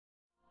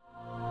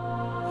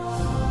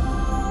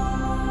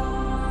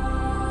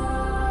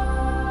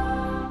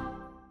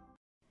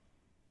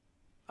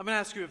I'm going to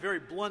ask you a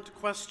very blunt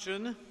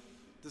question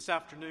this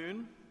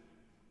afternoon.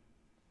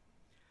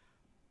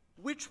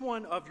 Which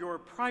one of your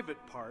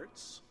private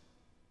parts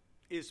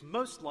is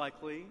most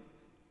likely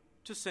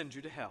to send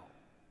you to hell?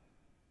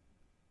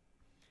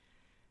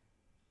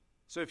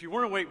 So if you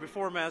weren't awake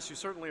before Mass, you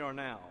certainly are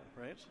now,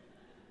 right?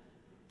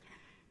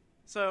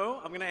 So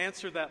I'm going to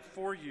answer that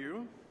for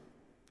you.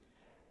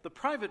 The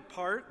private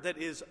part that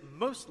is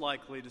most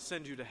likely to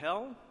send you to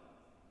hell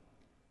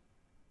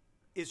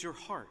is your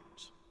heart.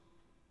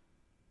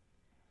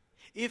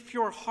 If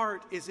your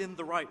heart is in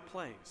the right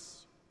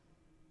place,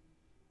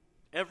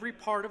 every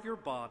part of your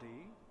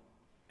body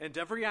and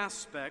every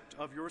aspect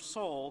of your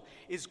soul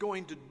is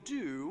going to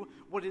do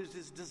what it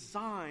is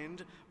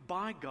designed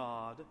by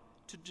God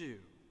to do.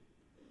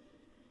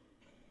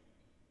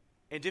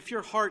 And if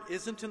your heart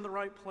isn't in the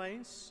right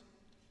place,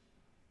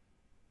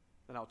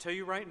 then I'll tell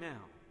you right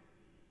now,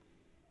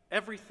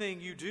 everything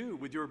you do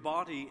with your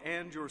body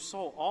and your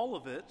soul, all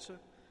of it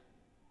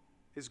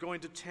is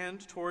going to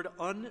tend toward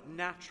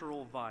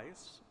unnatural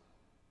vice.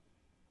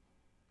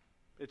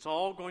 It's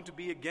all going to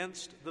be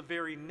against the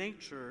very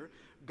nature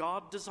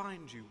God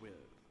designed you with.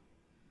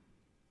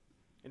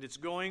 And it's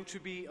going to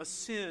be a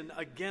sin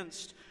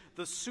against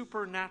the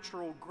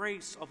supernatural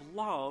grace of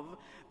love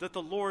that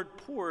the Lord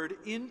poured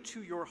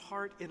into your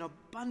heart in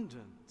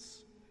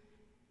abundance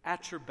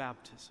at your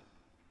baptism.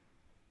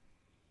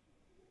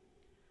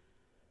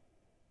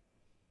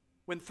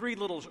 When 3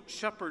 little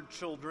shepherd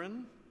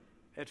children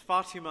at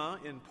Fatima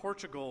in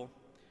Portugal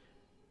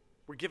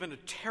were given a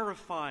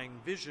terrifying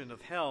vision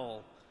of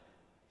hell,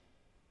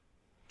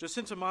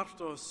 Jacinta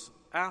Martos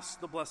asked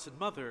the Blessed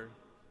Mother,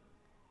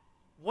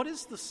 "What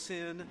is the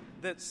sin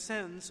that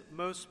sends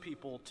most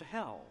people to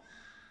hell?"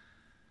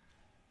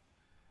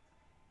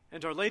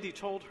 And Our Lady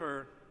told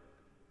her,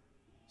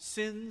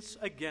 "Sins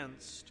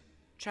against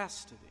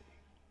chastity."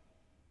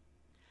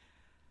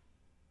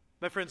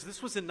 My friends,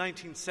 this was in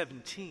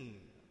 1917.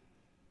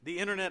 The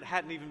internet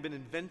hadn't even been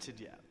invented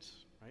yet,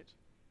 right?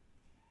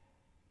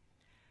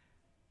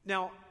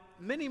 Now,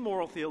 many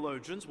moral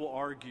theologians will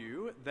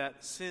argue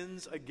that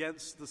sins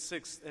against the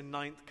 6th and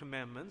 9th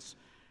commandments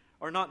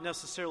are not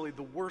necessarily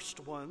the worst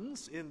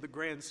ones in the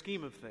grand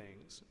scheme of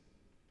things,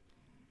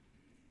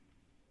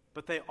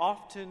 but they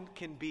often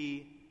can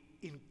be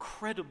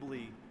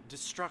incredibly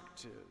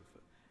destructive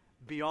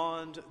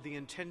beyond the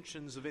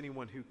intentions of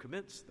anyone who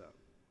commits them.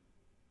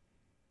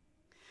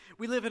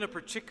 We live in a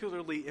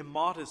particularly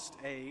immodest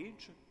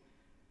age,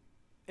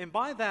 and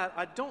by that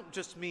I don't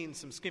just mean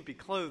some skimpy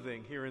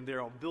clothing here and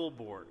there on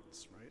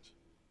billboards, right?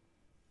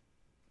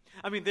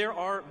 I mean, there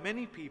are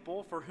many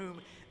people for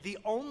whom the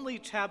only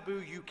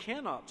taboo you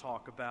cannot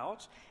talk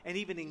about and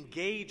even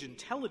engage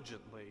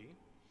intelligently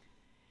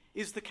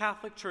is the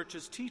Catholic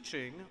Church's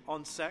teaching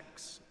on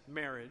sex,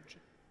 marriage,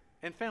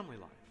 and family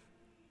life.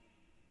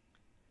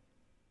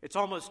 It's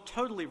almost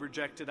totally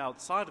rejected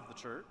outside of the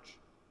church.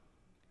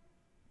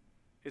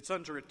 It's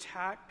under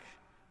attack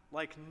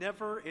like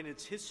never in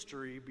its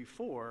history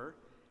before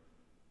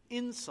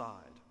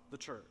inside the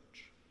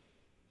church.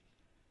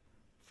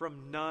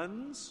 From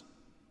nuns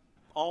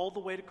all the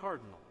way to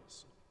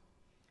cardinals.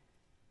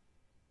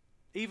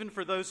 Even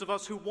for those of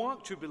us who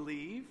want to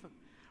believe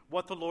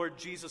what the Lord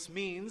Jesus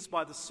means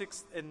by the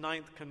 6th and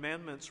 9th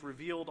commandments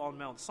revealed on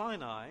Mount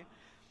Sinai,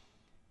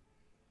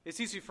 it's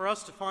easy for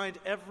us to find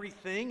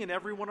everything and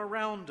everyone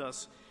around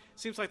us.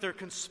 Seems like they're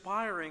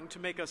conspiring to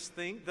make us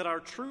think that our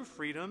true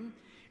freedom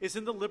is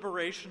in the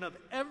liberation of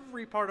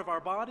every part of our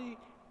body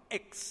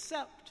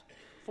except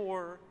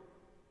for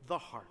the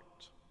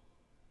heart.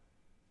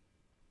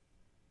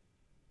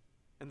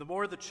 And the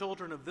more the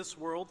children of this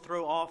world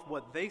throw off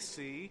what they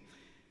see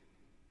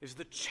is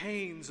the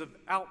chains of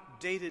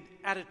outdated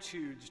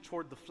attitudes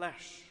toward the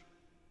flesh,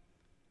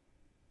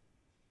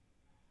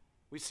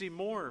 we see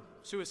more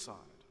suicide,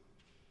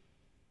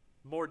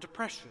 more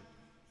depression,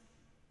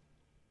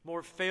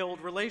 more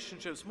failed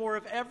relationships, more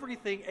of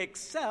everything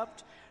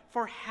except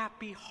for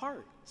happy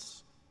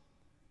hearts,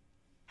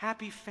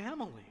 happy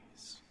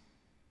families,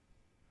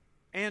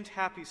 and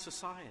happy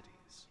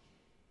societies.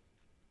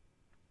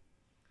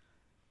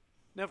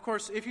 Now, of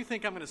course, if you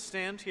think I'm going to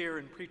stand here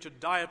and preach a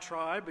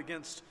diatribe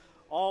against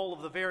all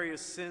of the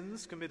various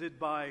sins committed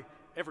by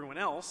everyone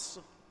else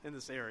in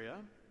this area,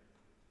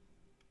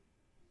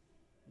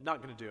 I'm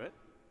not going to do it.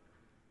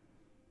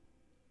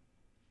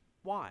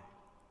 Why?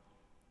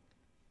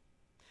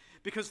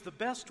 Because the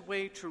best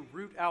way to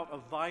root out a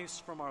vice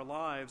from our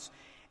lives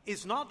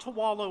is not to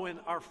wallow in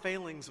our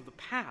failings of the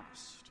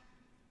past,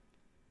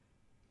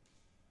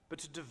 but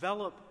to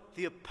develop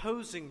the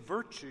opposing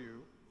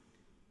virtue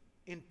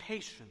in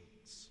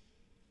patience,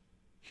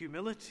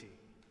 humility,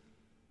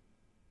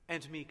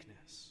 and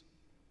meekness.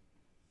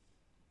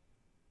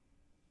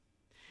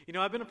 You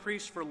know, I've been a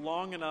priest for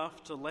long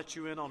enough to let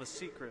you in on a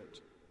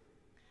secret.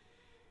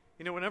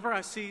 You know, whenever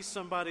I see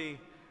somebody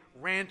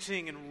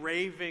ranting and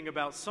raving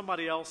about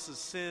somebody else's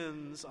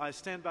sins, I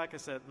stand back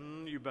and say,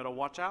 you better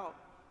watch out.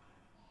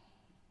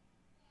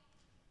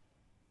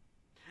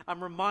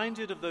 I'm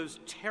reminded of those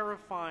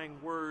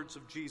terrifying words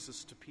of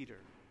Jesus to Peter.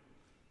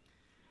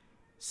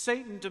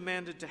 Satan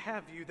demanded to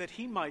have you that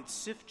he might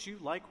sift you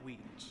like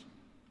wheat.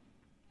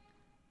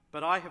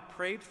 But I have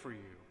prayed for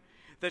you,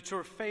 that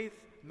your faith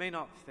may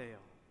not fail.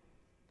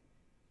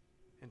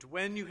 And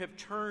when you have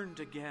turned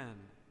again,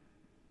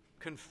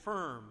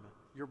 confirm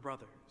your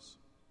brothers.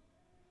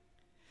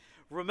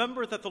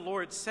 Remember that the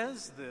Lord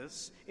says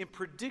this in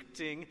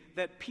predicting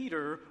that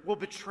Peter will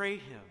betray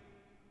him.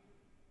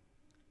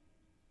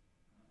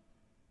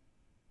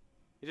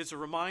 It is a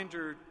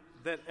reminder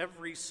that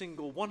every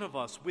single one of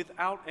us,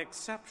 without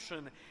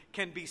exception,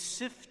 can be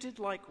sifted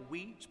like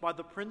wheat by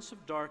the prince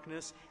of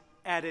darkness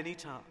at any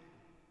time.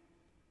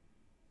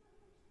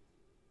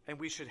 And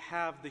we should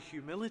have the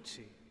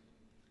humility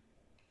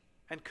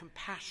and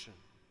compassion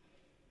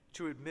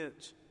to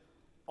admit,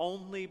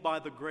 only by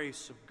the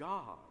grace of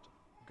God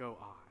go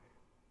I.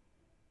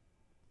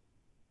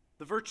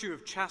 The virtue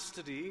of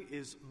chastity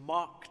is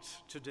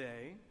mocked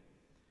today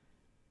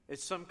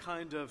as some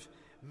kind of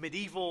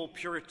medieval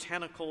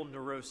puritanical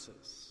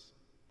neurosis.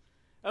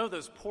 Oh,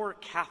 those poor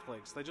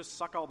Catholics, they just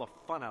suck all the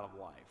fun out of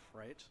life,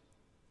 right?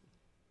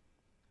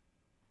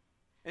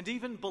 And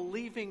even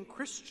believing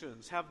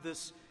Christians have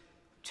this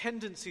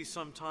tendency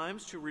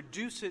sometimes to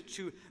reduce it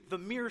to the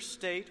mere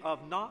state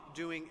of not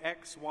doing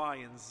X, Y,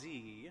 and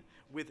Z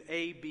with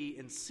A, B,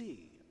 and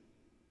C,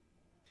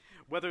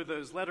 whether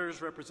those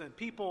letters represent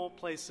people,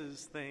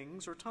 places,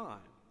 things, or times.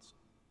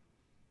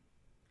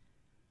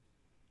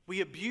 We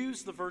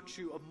abuse the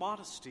virtue of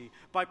modesty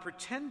by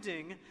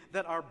pretending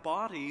that our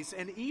bodies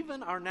and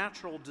even our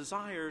natural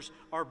desires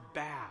are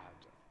bad,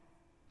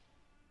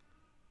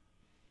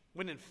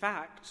 when in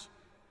fact,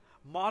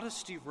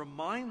 modesty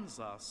reminds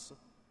us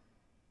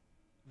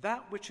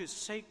that which is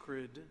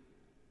sacred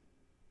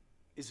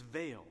is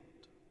veiled.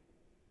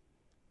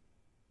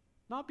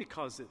 Not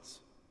because it's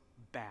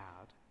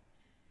bad,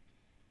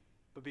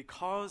 but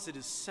because it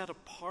is set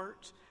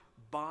apart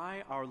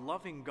by our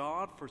loving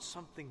God for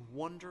something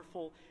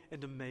wonderful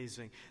and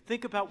amazing.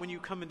 Think about when you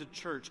come into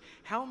church.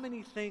 How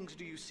many things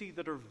do you see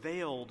that are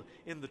veiled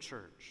in the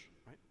church?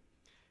 Right?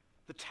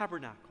 The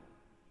tabernacle,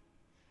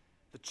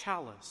 the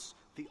chalice,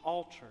 the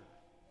altar.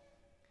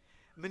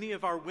 Many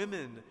of our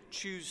women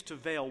choose to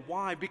veil.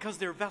 Why? Because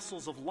they're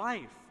vessels of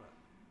life.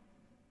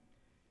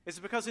 Is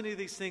it because any of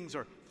these things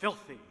are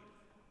filthy?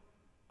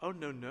 Oh,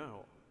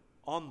 no.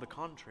 On the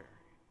contrary,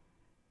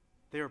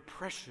 they are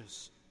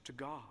precious to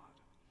God.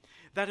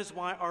 That is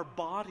why our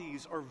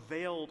bodies are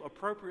veiled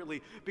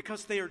appropriately,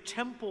 because they are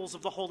temples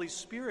of the Holy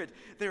Spirit.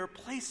 They are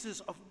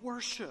places of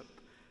worship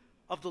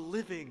of the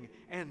living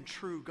and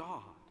true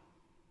God.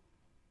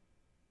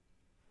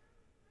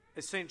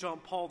 As St. John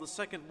Paul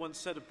II once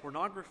said of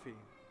pornography,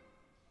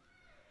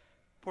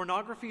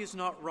 pornography is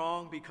not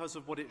wrong because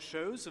of what it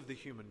shows of the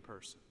human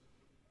person.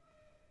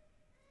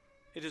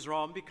 It is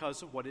wrong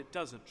because of what it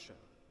doesn't show.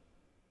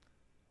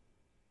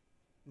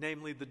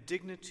 Namely, the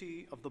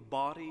dignity of the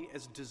body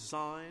as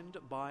designed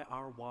by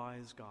our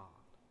wise God.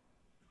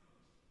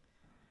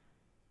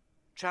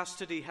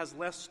 Chastity has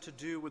less to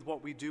do with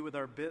what we do with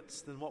our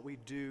bits than what we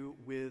do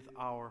with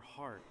our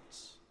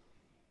hearts.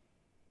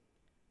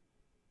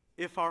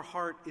 If our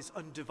heart is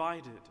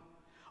undivided,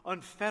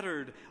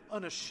 unfettered,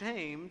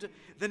 unashamed,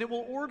 then it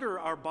will order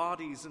our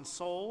bodies and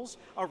souls,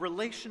 our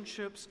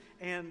relationships,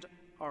 and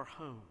our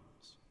homes.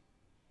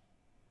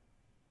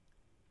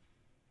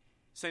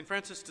 St.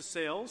 Francis de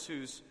Sales,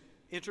 whose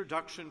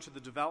introduction to the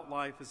devout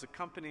life is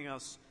accompanying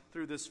us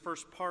through this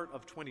first part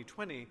of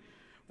 2020,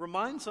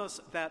 reminds us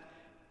that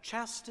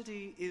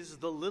chastity is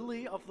the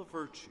lily of the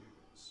virtues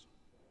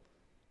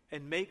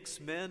and makes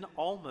men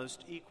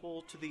almost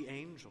equal to the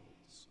angels.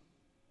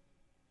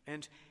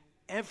 And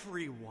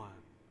everyone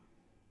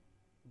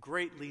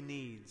greatly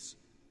needs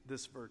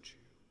this virtue.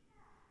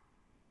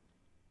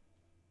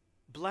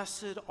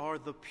 Blessed are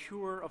the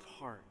pure of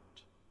heart,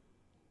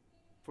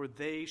 for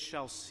they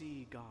shall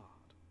see God.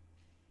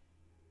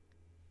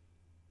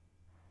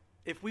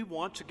 If we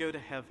want to go to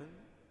heaven,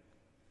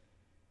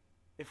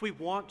 if we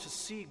want to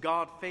see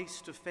God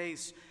face to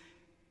face,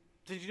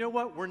 then you know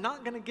what? We're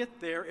not going to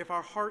get there if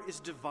our heart is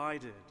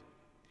divided,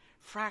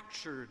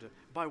 fractured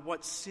by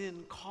what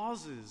sin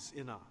causes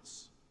in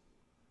us.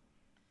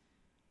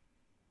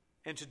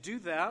 And to do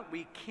that,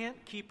 we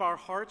can't keep our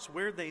hearts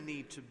where they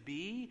need to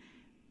be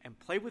and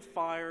play with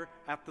fire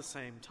at the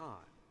same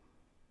time.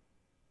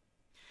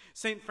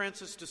 St.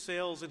 Francis de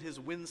Sales, in his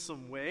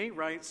winsome way,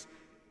 writes,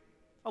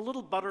 "A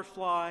little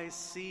butterfly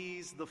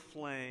sees the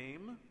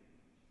flame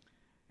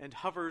and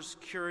hovers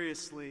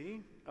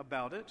curiously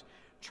about it,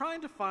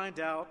 trying to find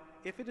out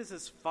if it is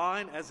as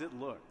fine as it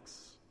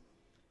looks.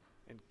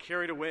 And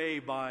carried away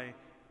by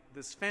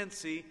this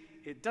fancy,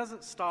 it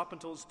doesn't stop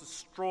until it's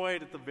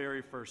destroyed at the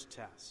very first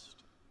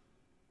test."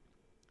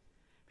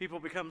 People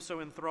become so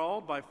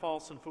enthralled by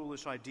false and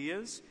foolish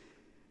ideas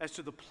as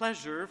to the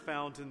pleasure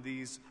found in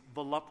these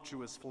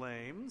voluptuous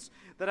flames,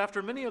 that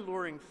after many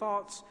alluring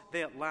thoughts,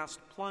 they at last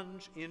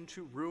plunge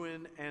into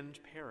ruin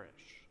and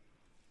perish.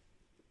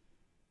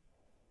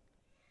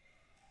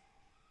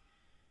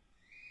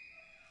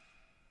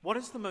 What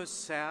is the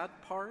most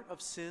sad part of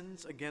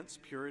sins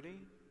against purity?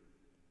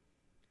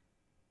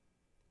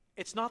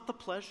 It's not the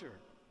pleasure.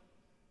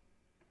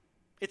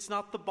 It's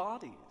not the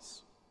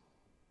bodies.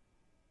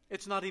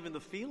 It's not even the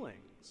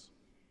feelings.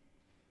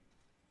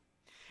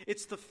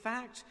 It's the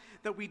fact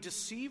that we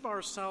deceive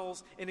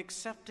ourselves in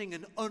accepting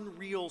an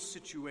unreal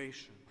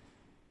situation.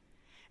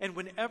 And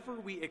whenever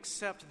we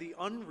accept the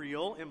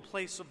unreal in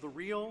place of the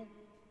real,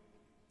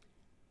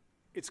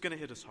 it's going to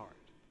hit us hard.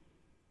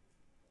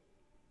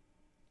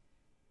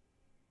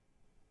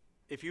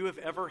 If you have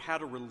ever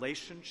had a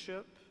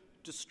relationship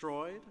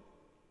destroyed,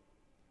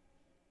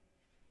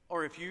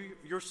 or if you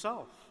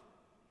yourself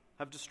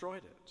have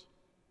destroyed it,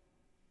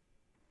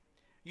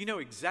 you know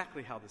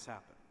exactly how this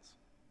happens.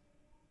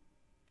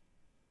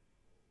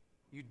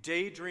 You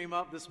daydream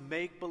up this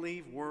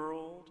make-believe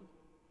world,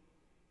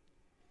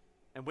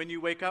 and when you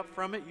wake up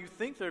from it, you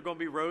think there are going to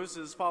be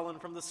roses falling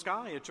from the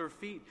sky at your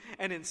feet,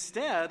 and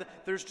instead,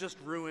 there's just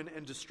ruin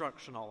and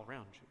destruction all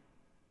around you.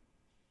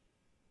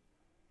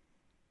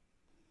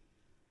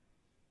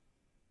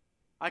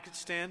 I could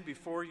stand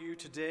before you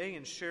today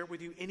and share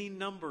with you any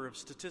number of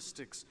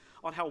statistics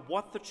on how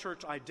what the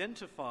church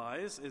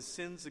identifies as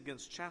sins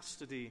against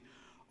chastity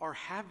are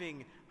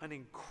having an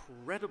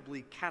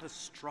incredibly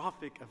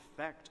catastrophic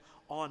effect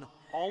on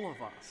all of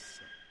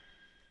us.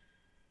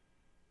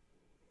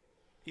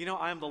 You know,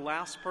 I am the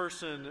last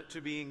person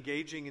to be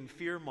engaging in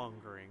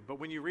fear-mongering, but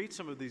when you read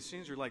some of these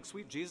things, you're like,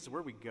 sweet Jesus,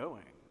 where are we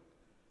going?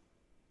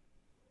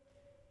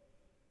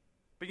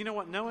 But you know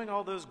what? Knowing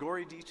all those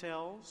gory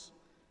details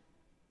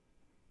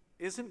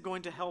isn't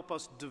going to help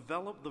us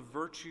develop the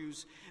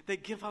virtues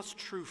that give us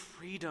true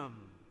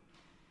freedom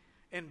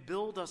and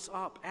build us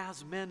up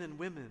as men and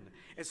women,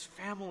 as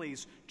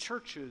families,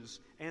 churches,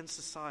 and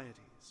societies.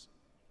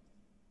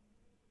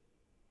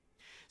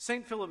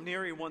 St. Philip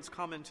Neri once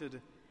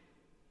commented,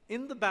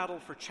 "In the battle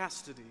for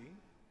chastity,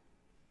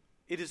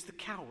 it is the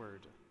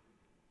coward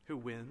who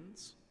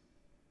wins."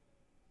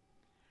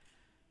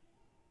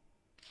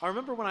 I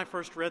remember when I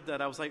first read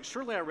that, I was like,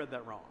 surely I read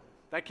that wrong.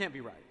 That can't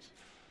be right.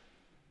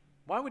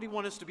 Why would he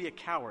want us to be a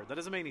coward? That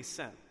doesn't make any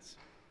sense.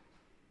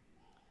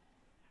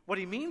 What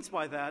he means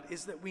by that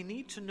is that we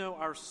need to know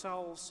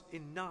ourselves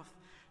enough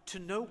to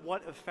know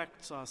what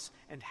affects us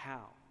and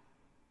how.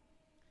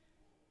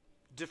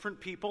 Different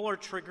people are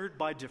triggered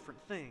by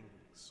different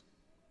things.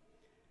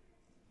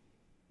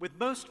 With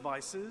most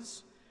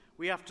vices,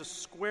 we have to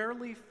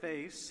squarely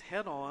face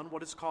head-on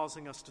what is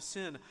causing us to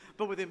sin.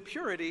 But with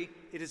impurity,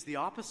 it is the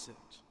opposite.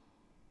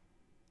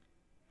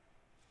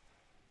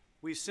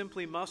 We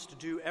simply must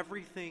do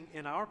everything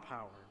in our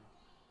power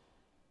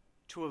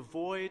to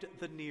avoid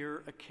the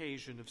near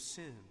occasion of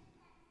sin,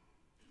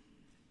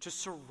 to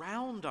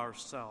surround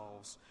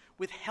ourselves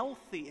with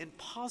healthy and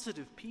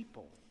positive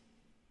people,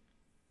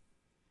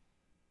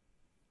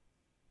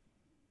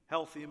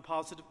 healthy and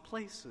positive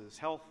places,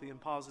 healthy and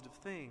positive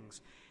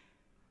things,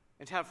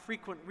 and have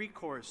frequent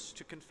recourse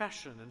to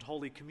confession and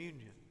Holy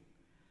Communion.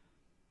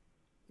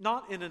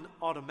 Not in an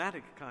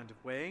automatic kind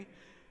of way,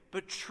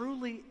 but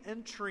truly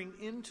entering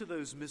into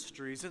those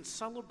mysteries and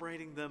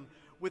celebrating them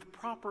with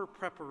proper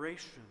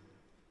preparation,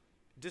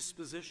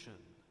 disposition,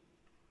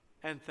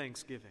 and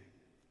thanksgiving.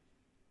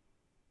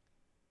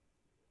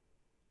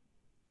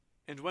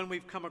 And when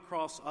we've come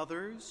across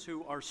others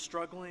who are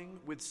struggling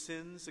with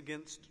sins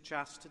against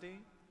chastity,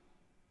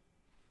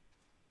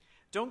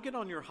 don't get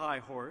on your high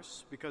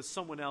horse because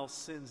someone else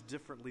sins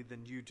differently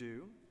than you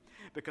do,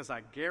 because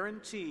I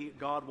guarantee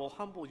God will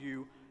humble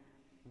you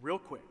real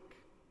quick.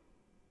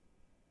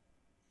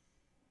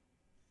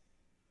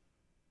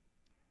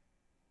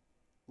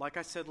 Like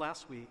I said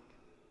last week,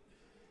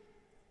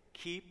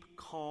 keep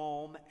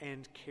calm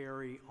and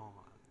carry on.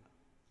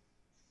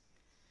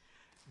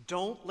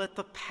 Don't let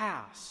the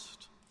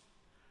past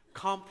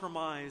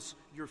compromise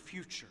your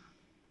future.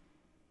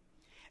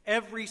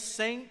 Every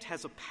saint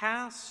has a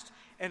past,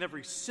 and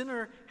every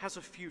sinner has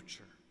a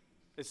future,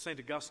 as St.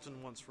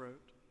 Augustine once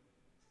wrote.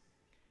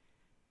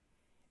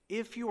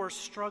 If you are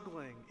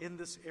struggling in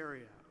this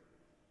area,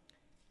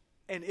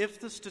 and if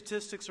the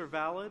statistics are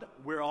valid,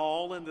 we're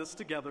all in this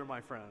together, my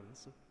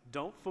friends.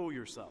 Don't fool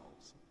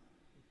yourselves.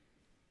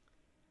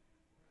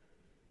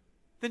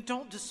 Then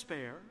don't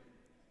despair.